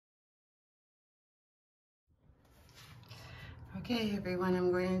Okay everyone,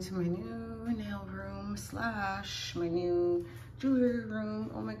 I'm going into my new nail room slash my new jewelry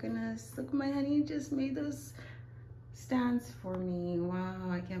room. Oh my goodness, look, my honey just made those stands for me. Wow,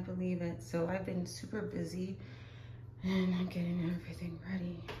 I can't believe it. So I've been super busy and I'm getting everything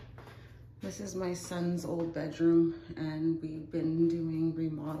ready. This is my son's old bedroom and we've been doing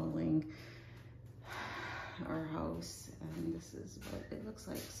remodeling our house and this is what it looks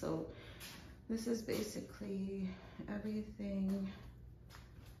like. So this is basically everything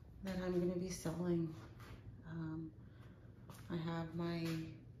that I'm gonna be selling. I have my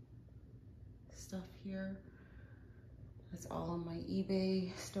stuff here. That's all on my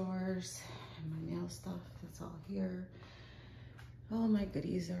eBay stores and my nail stuff, that's all here. All my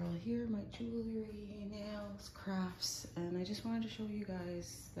goodies are all here, my jewelry, nails, crafts, and I just wanted to show you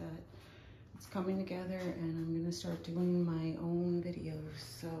guys that it's coming together and I'm gonna start doing my own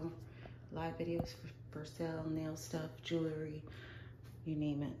videos. So live videos for sale, nail stuff, jewelry, you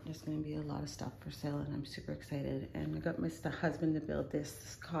name it. There's gonna be a lot of stuff for sale and I'm super excited. And I got my husband to build this.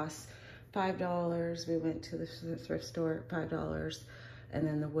 This costs $5. We went to the thrift store at $5 and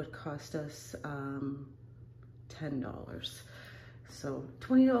then the wood cost us $10. So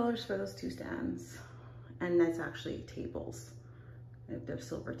 $20 for those two stands. And that's actually tables. They're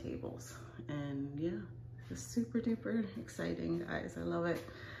silver tables. And yeah, it's super duper exciting, guys. I love it.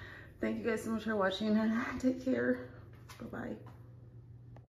 Thank you guys so much for watching and take care. Bye-bye.